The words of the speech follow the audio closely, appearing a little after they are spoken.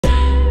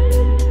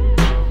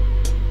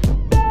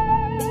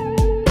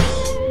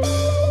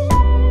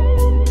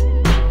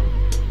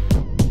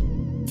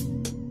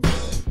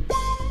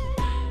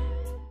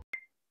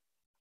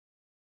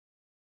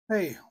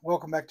Hey,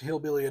 welcome back to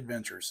Hillbilly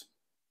Adventures.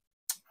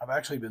 I've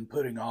actually been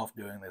putting off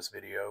doing this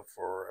video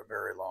for a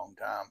very long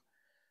time,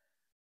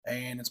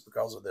 and it's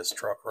because of this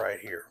truck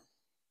right here.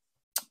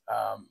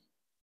 Um,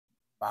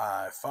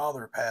 my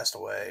father passed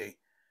away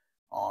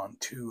on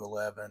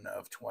 2/11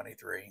 of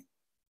 23,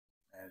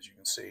 as you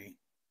can see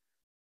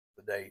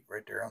the date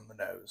right there on the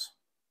nose.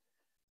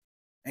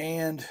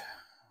 And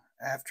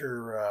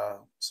after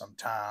some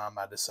time,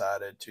 I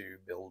decided to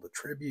build a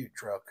tribute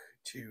truck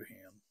to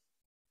him,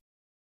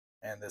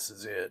 and this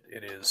is it.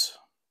 It is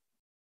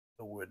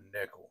the wooden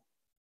nickel.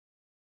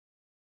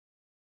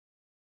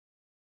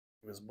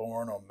 He was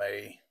born on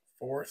May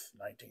 4th,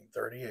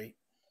 1938.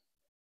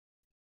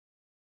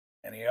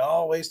 And he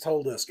always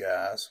told us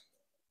guys,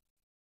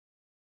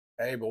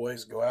 hey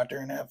boys, go out there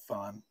and have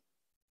fun.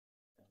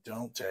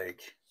 Don't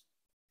take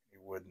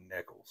any wooden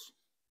nickels.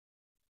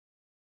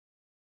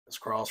 This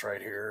cross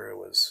right here, it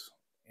was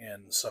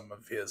in some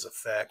of his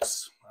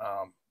effects.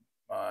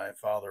 My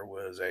father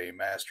was a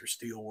master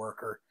steel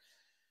worker,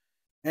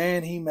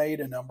 and he made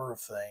a number of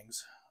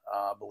things.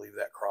 I believe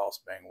that cross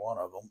being one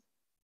of them.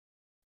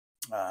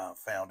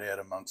 Found it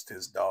amongst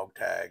his dog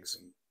tags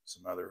and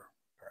some other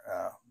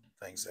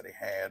things that he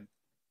had.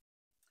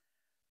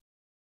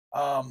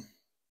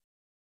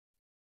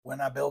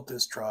 When I built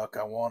this truck,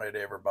 I wanted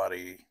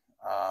everybody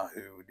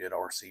who did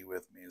RC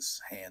with me's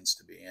hands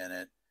to be in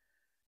it.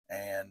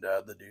 And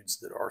the dudes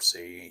that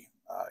RC,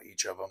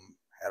 each of them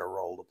had a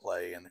role to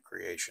play in the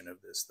creation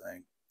of this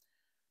thing.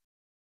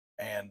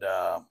 And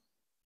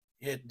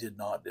it did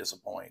not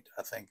disappoint.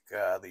 I think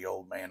the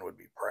old man would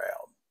be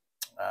proud.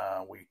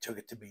 We took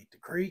it to Beat the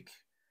Creek.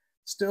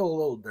 Still a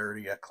little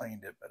dirty. I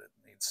cleaned it, but it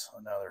needs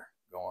another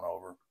going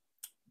over.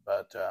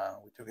 But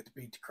we took it to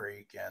Beat the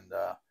Creek, and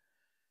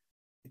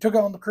he took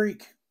on the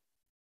creek,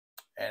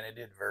 and it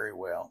did very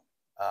well.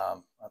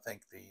 I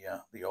think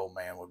the old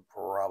man would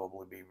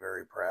probably be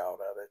very proud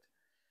of it.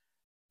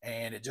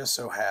 And it just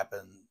so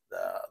happened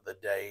the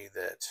day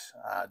that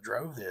I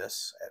drove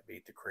this at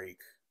Beat the Creek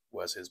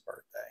was his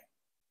birthday.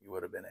 He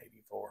would have been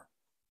 84.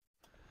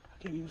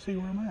 I can't even see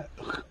where I'm at.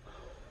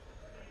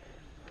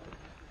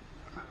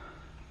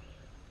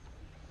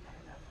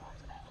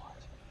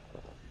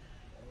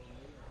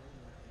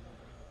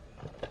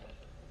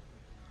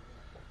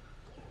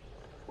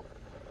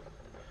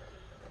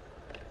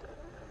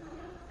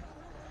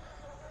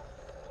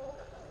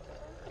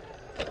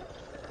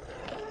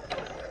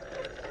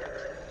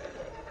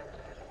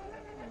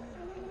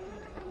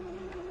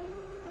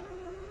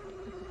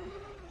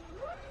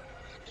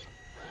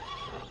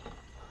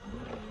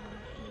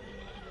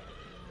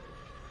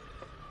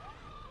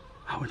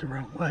 I went the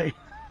wrong way.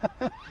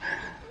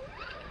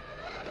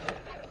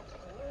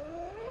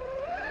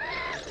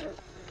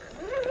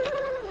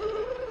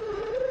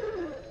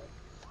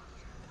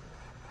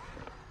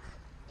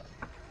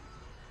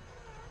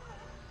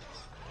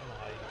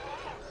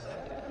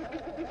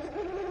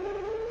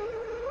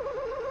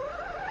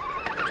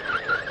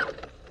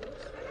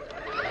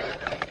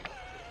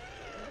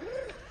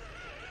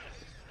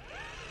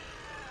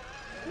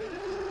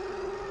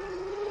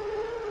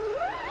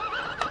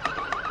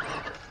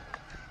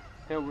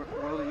 Hey,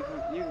 Will, you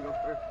can go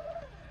first.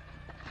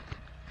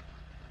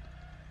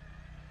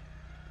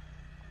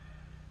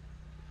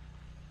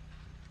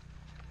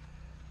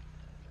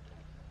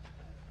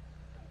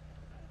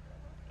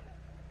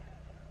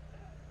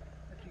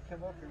 If you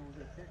come up here,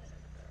 we'll get fixed.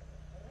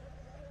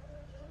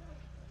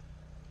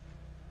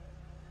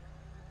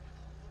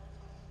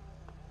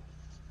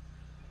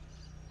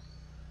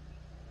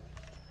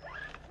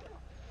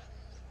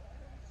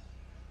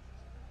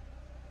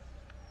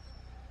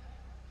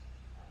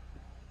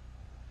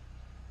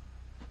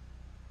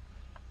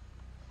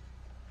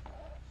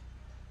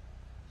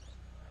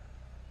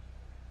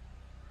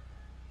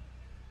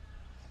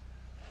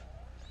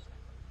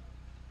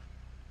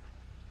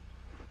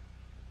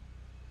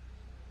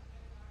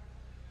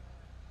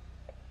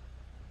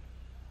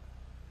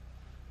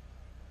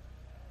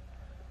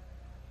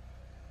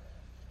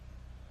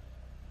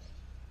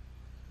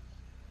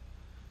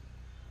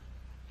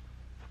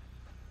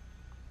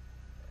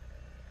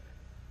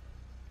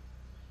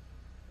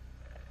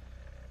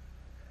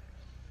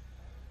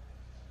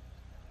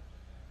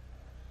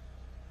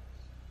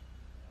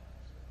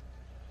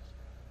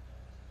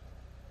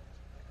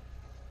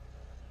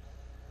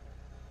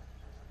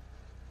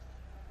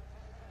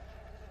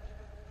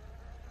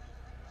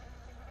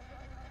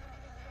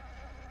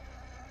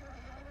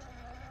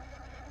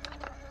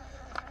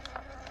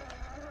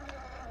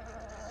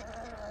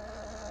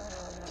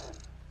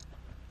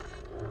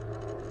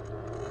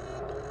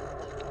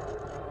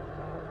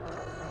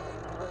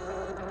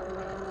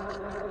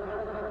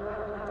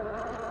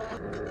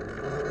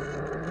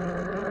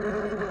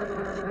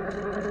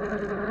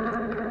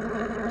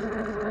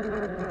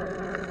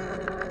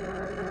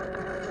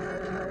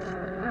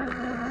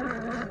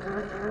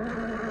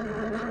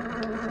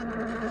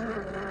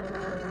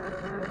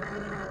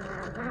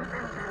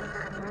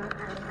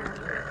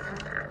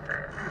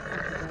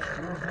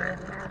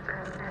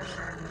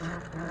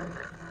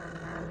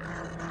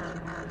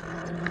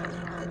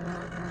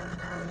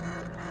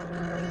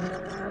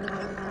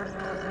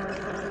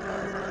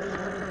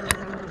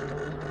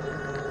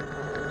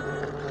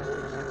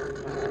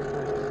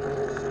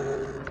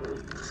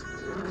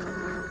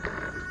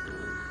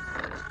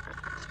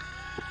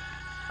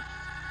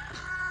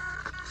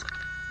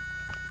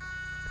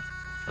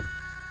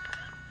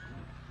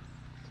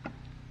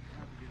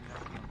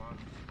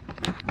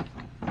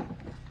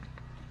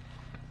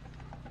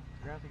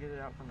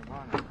 out from the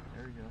bottom.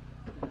 There you go.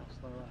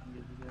 Slow out and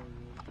get it together.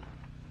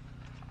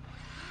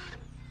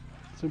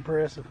 It's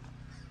impressive.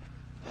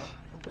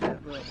 We're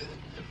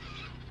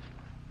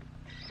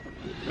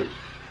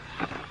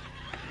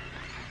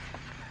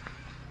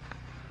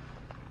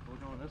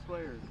going this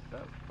way or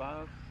that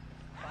 5?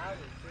 5 or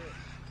 6.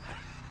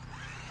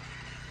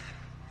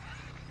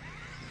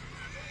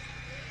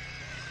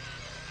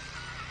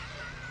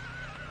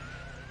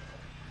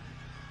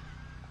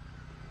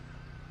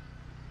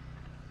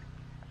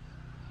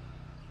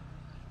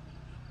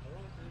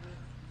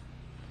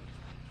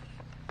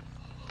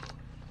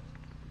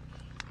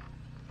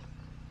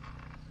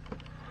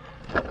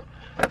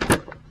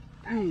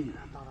 Dang,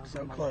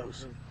 so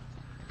close.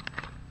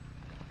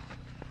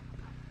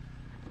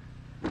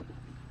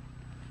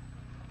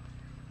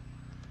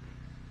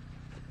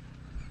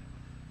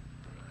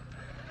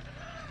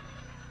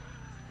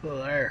 Well,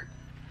 there.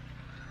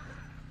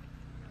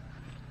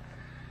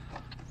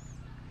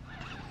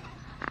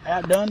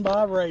 Outdone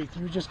by Wraith.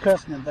 You were just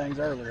cussing and things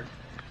earlier.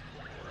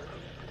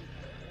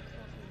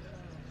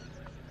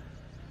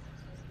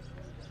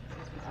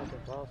 That's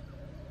impossible.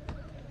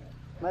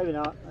 Maybe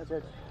not. Let's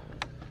have to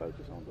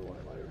focus on doing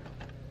it later.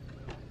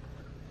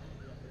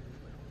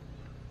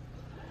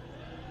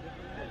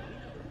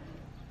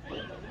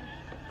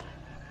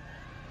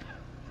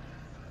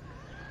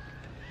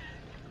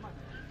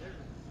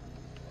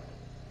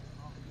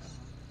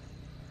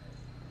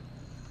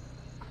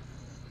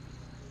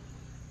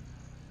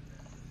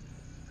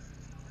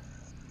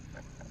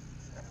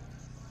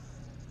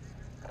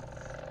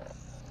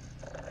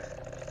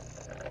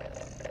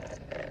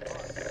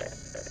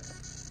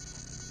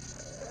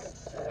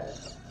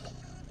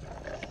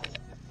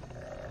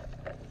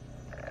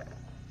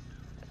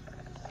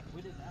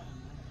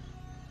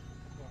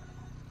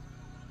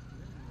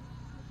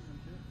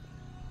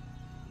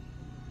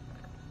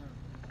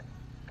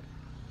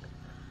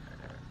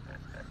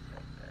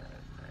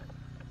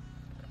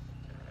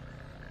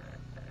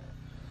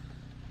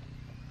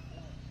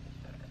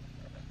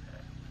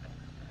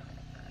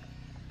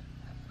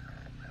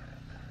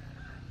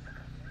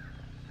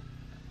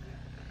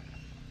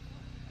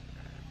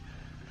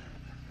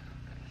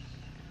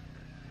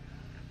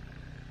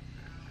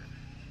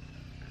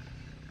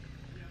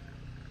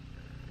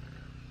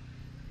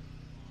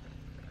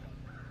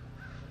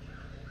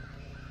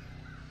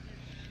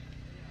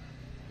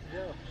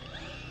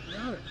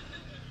 Got it.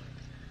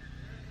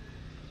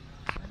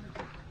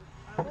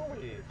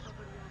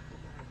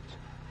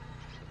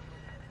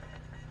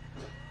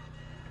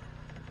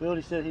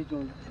 Willie said he's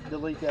going to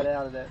delete that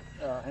out of that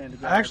hand.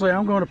 Actually,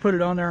 I'm going to put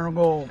it on there, and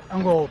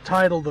I'm going to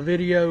title the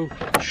video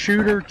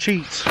 "Shooter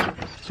Cheats."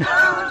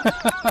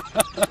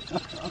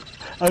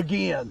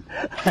 Again.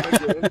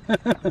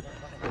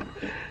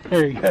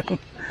 There you go.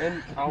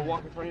 And I'll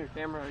walk in front of your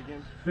camera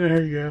again.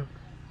 There you go.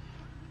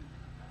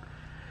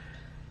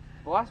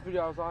 The last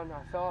video I was on,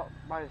 I fell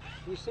out.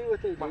 You see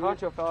what they My do?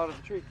 honcho fell out of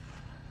the tree.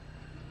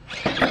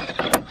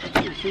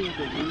 You see what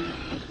they do?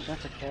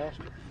 That's a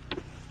caster.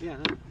 Yeah,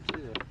 I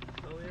see that.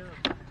 Oh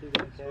yeah. See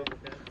that caster?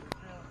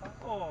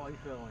 Oh, he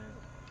fell in.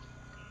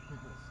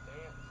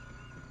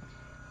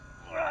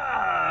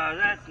 Ah,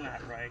 that's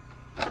not right.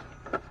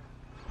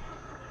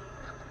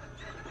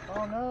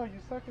 Oh no, you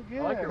suck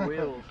again. I like your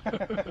wheels.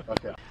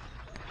 Okay.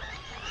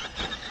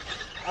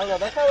 I don't know,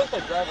 that kind of looks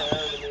like driving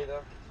around to me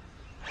though.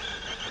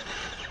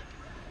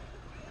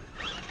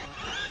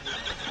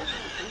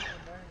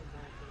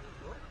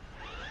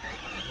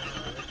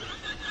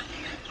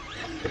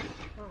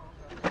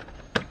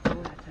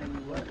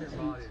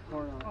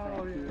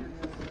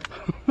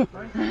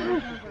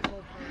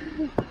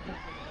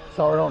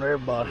 Sorry on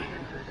everybody.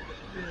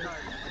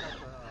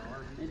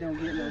 It don't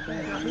get no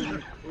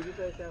better. Would you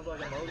say it sounds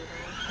like a motor?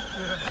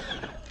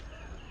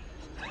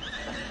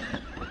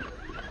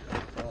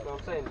 So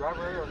I'm saying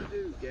driver air.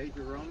 Do gauge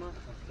aroma.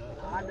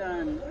 I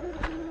done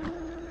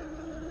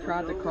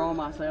tried to crawl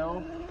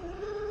myself.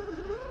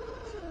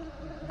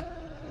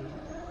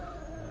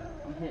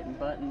 I'm hitting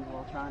buttons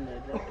while trying to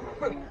adjust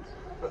my pants.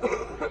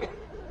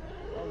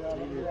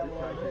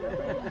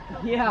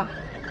 Yeah.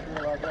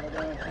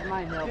 It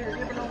might help. Here,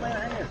 give it on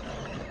that hand.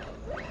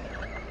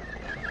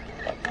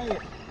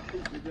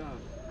 Good job.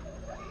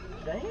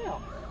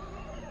 Damn.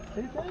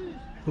 2 twos.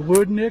 The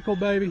wood nickel,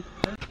 baby.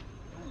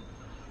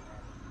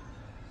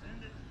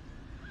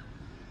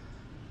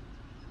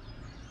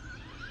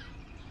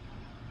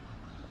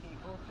 Can't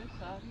pull this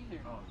side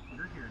either. Oh,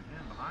 you're hearing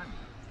him behind me.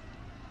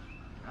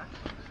 That's a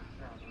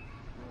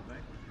little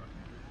banquet truck.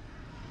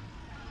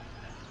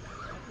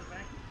 What's the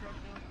banquet truck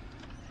one?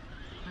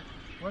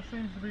 What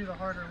seems to be the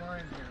harder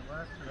line here?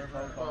 They're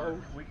both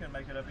hard. We can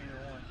make it up either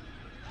one.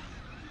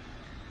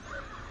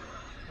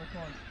 Which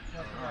one?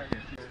 What's the right?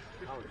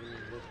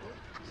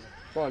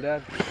 Come on,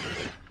 Dad.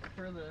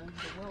 For the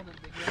welded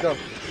Go.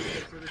 together.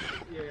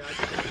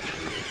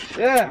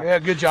 Yeah. Yeah,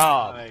 good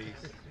job. Nice.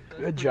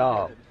 Good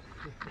job.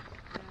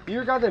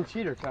 You got them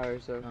cheater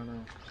tires though. I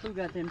know. Who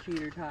got them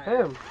cheater tires?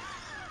 Him.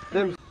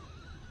 Them.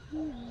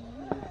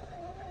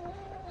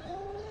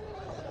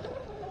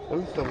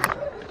 Them some.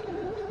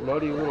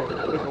 Muddy little,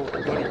 big old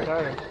muddy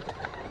tire.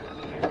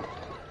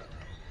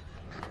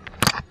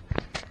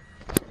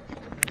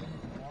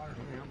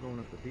 I'm going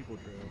up the people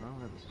trail. I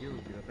don't have the skills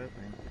to get up that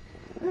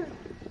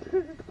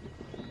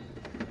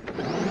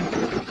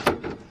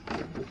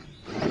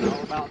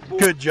thing.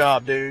 Good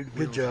job, dude.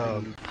 Good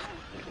job.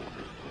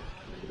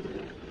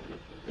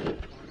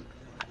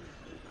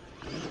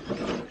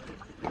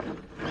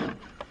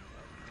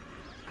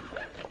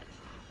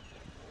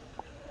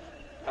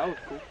 That was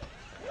cool.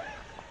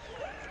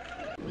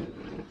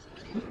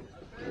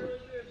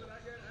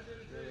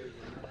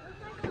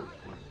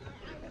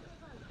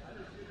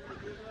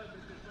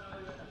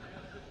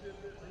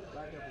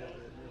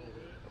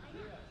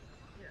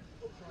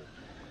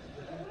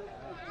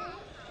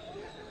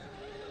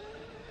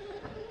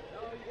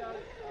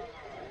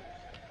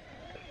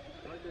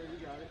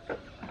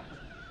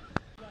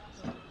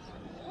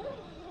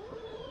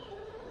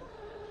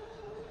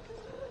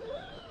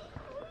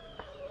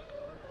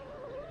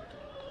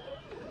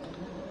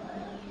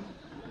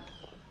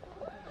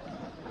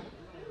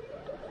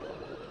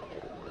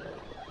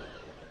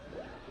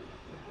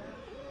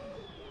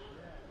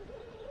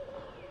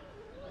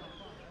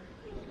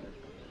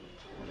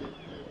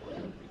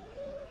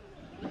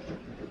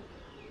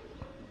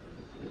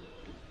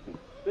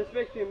 This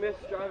makes me miss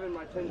driving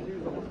my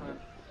 10.2s all the time.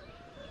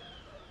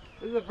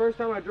 This is the first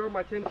time I drove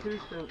my 10.2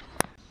 since.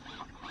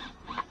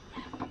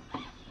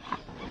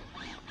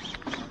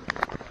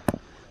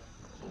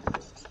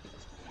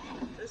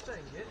 This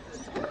thing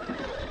gets it.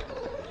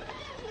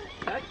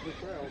 That's the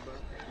trail, but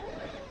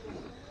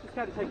just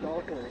had to take the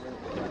alternator.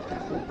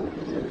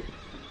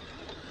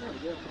 There we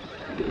go.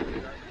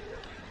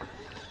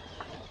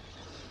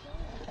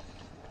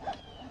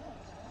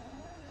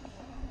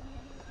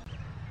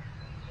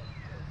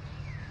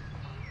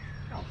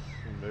 How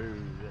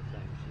smooth that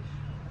thing's just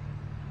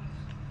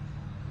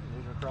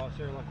moving across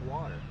there like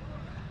water.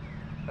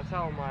 That's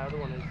how my other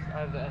one is. I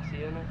have the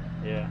SE in it.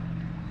 Yeah.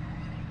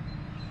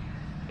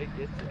 It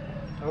gets it.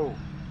 Oh,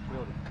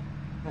 really?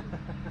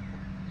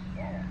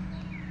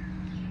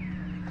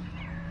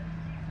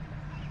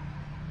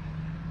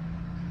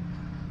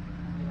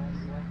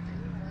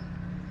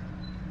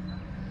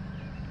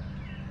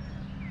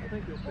 I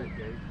think you'll fit,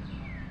 Gabe.